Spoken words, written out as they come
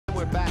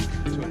back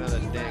to another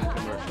dang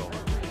commercial.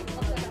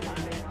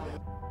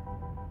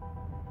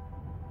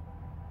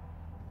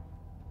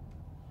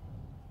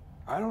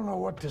 I don't know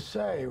what to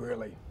say,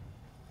 really.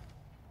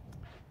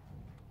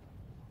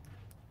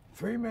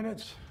 3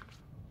 minutes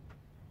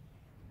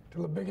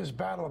till the biggest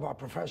battle of our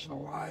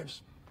professional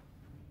lives.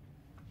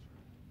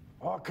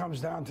 All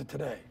comes down to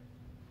today.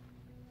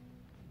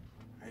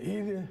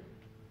 Either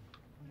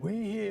we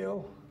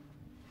heal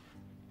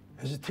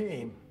as a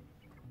team,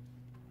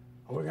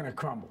 or we're gonna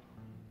crumble.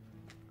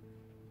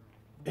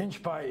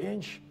 Inch by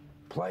inch,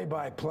 play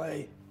by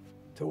play,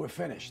 till we're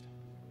finished.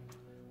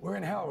 We're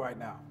in hell right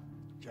now,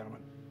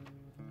 gentlemen.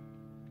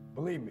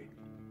 Believe me.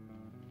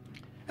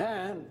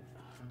 And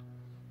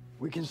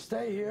we can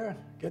stay here,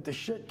 get the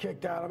shit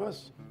kicked out of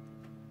us,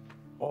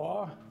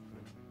 or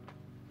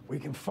we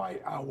can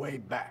fight our way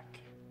back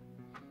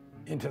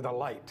into the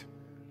light.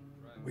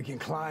 We can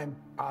climb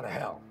out of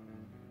hell.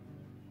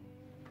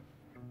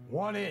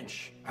 1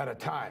 inch at a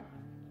time.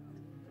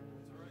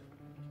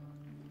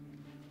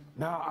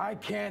 Now, I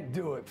can't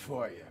do it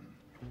for you.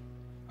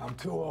 I'm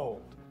too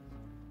old.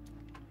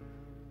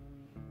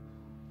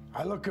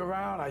 I look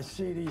around, I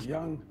see these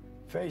young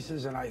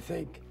faces, and I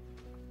think,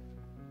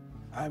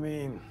 I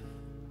mean,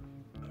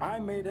 I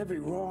made every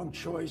wrong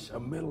choice a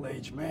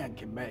middle-aged man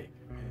can make.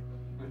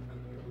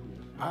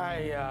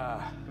 I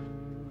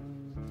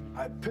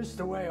pissed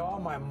away all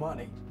my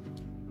money,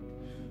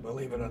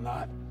 believe it or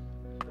not.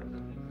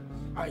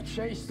 I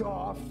chased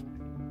off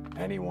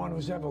anyone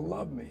who's ever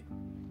loved me.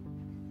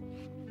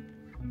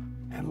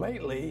 And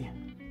lately,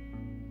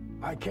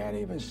 I can't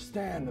even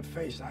stand the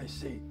face I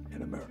see in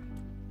the mirror.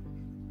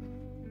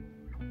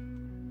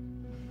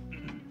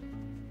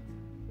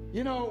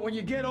 You know, when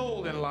you get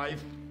old in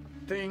life,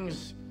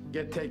 things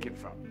get taken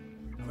from you.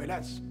 I mean,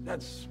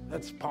 that's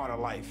part of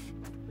life.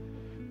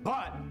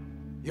 But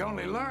you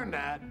only learn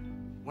that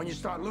when you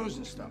start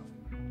losing stuff.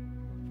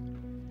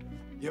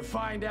 You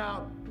find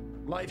out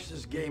life's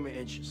this game of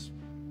inches.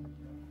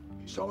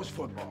 So is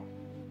football.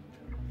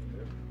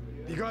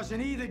 Because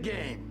in either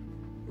game,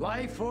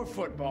 life or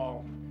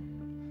football,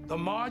 the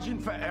margin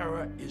for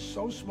error is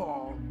so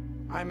small.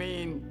 I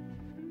mean,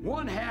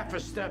 1/2 a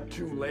step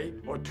too late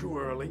or too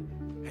early,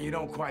 and you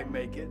don't quite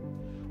make it.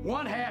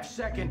 1/2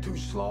 second too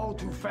slow,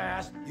 too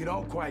fast, you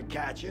don't quite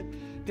catch it.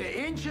 The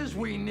inches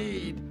we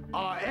need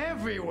are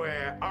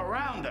everywhere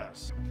around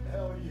us.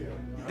 Hell yeah.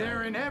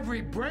 They're in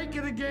every break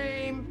of the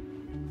game,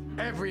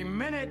 every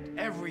minute,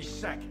 every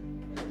second.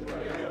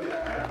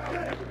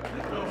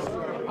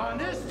 On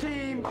this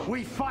team,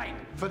 we fight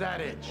for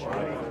that inch.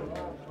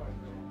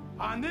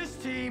 On this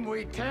team,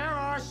 we tear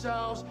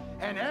ourselves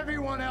and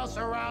everyone else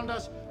around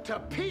us to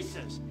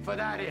pieces for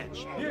that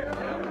inch.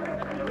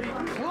 We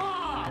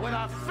claw with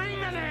our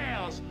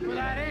fingernails for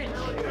that inch.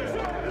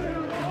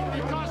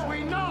 Because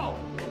we know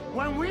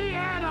when we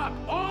add up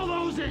all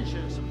those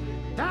inches,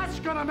 that's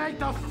gonna make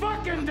the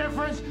fucking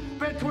difference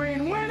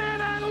between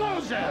winning and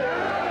losing.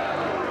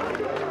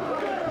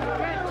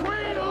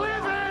 Between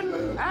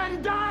living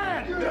and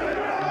dying.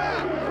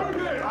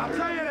 I'll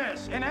tell you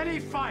this, in any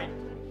fight,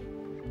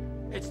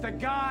 it's the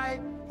guy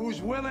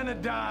who's willing to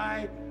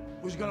die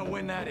who's gonna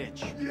win that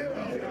inch.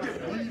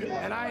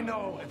 And I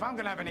know if I'm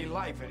gonna have any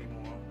life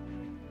anymore,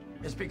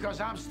 it's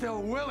because I'm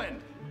still willing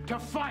to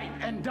fight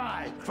and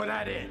die for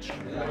that inch.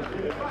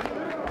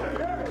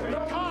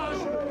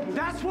 Because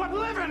that's what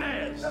living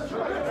is.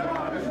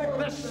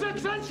 The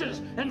 6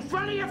 inches in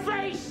front of your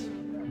face.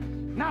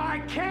 Now, I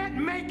can't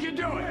make you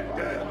do it.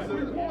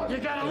 You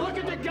gotta look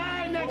at the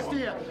guy next to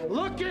you.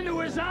 Look into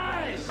his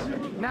eyes.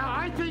 Now,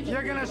 I think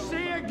you're gonna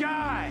see a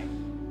guy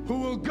who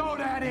will go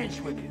that inch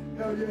with you.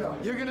 Hell yeah.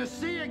 You're gonna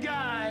see a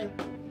guy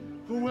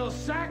who will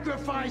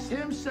sacrifice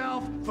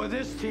himself for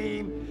this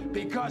team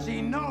because he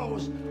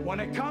knows when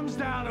it comes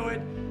down to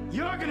it,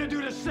 you're gonna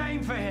do the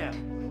same for him.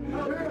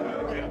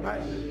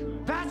 Right?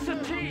 That's a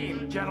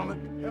team, gentlemen.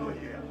 Hell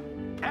yeah.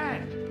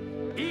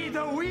 And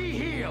either we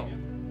heal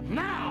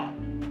now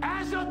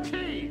as a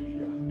team,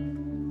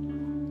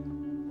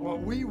 or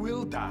we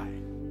will die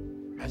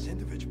as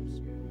individuals.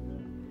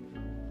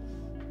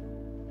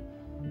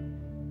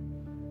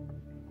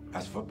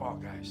 That's football,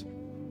 guys.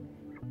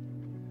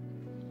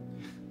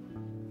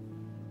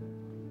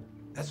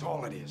 That's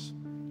all it is.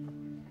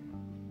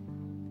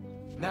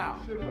 Now,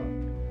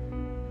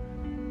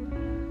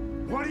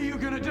 what are you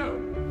gonna do?